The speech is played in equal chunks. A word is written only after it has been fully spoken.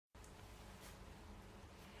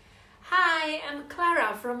I'm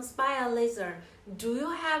Clara from Spire Laser. Do you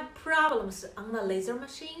have problems on the laser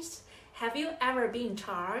machines? Have you ever been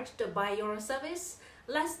charged by your service?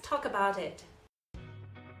 Let's talk about it.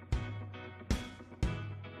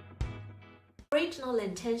 The original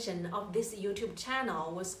intention of this YouTube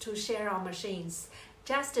channel was to share our machines,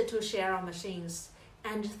 just to share our machines.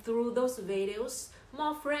 And through those videos,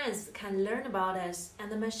 more friends can learn about us and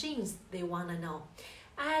the machines they want to know.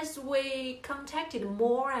 As we contacted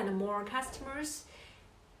more and more customers,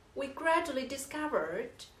 we gradually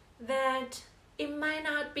discovered that it might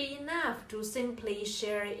not be enough to simply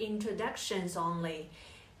share introductions only.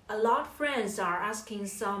 A lot of friends are asking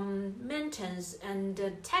some maintenance and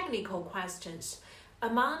technical questions.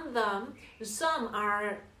 Among them, some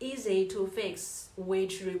are easy to fix,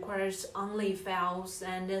 which requires only files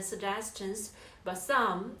and suggestions, but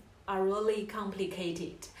some are really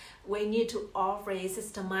complicated. We need to offer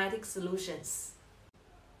systematic solutions.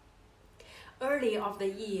 Early of the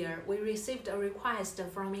year, we received a request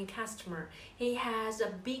from a customer. He has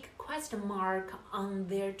a big question mark on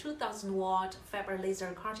their 2000-watt fiber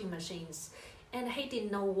laser cutting machines, and he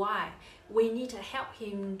didn't know why. We need to help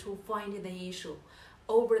him to find the issue.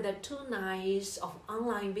 Over the 2 nights of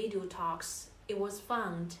online video talks, it was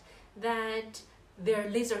found that their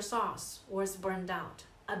laser source was burned out,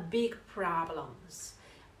 a big problem.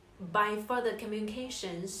 By further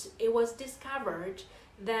communications, it was discovered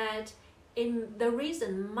that the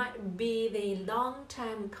reason might be the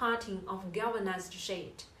long-time cutting of galvanized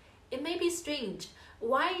sheet. It may be strange.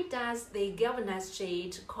 Why does the galvanized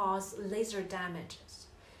sheet cause laser damages?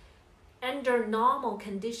 Under normal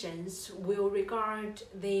conditions, we'll regard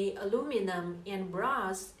the aluminum and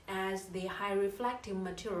brass as the high reflective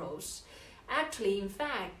materials. Actually, in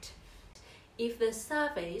fact, if the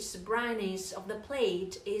surface brightness of the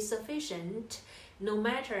plate is sufficient, no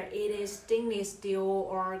matter it is stainless steel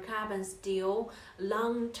or carbon steel,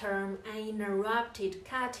 long-term uninterrupted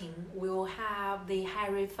cutting will have the high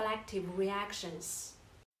reflective reactions.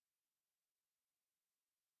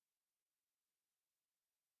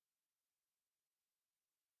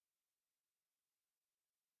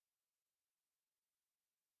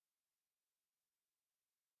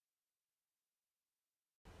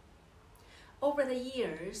 Over the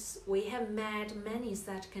years, we have met many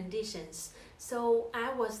such conditions, so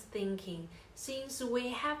I was thinking, since we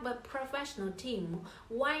have a professional team,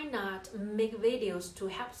 why not make videos to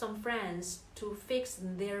help some friends to fix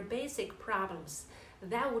their basic problems?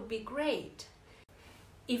 That would be great.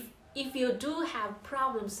 If you do have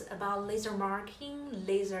problems about laser marking,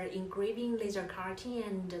 laser engraving, laser cutting,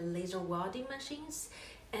 and laser welding machines,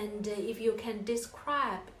 and if you can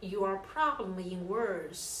describe your problem in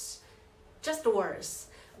words, just words,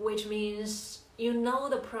 which means you know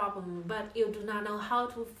the problem but you do not know how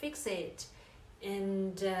to fix it,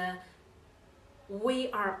 and we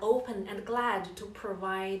are open and glad to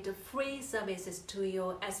provide free services to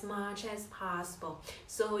you as much as possible.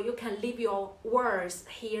 So you can leave your words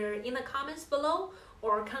here in the comments below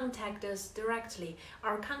or contact us directly.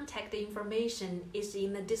 Our contact information is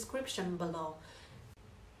in the description below.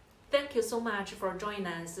 Thank you so much for joining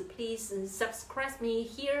us. Please subscribe me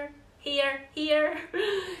here,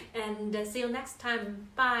 and see you next time.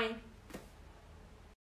 Bye.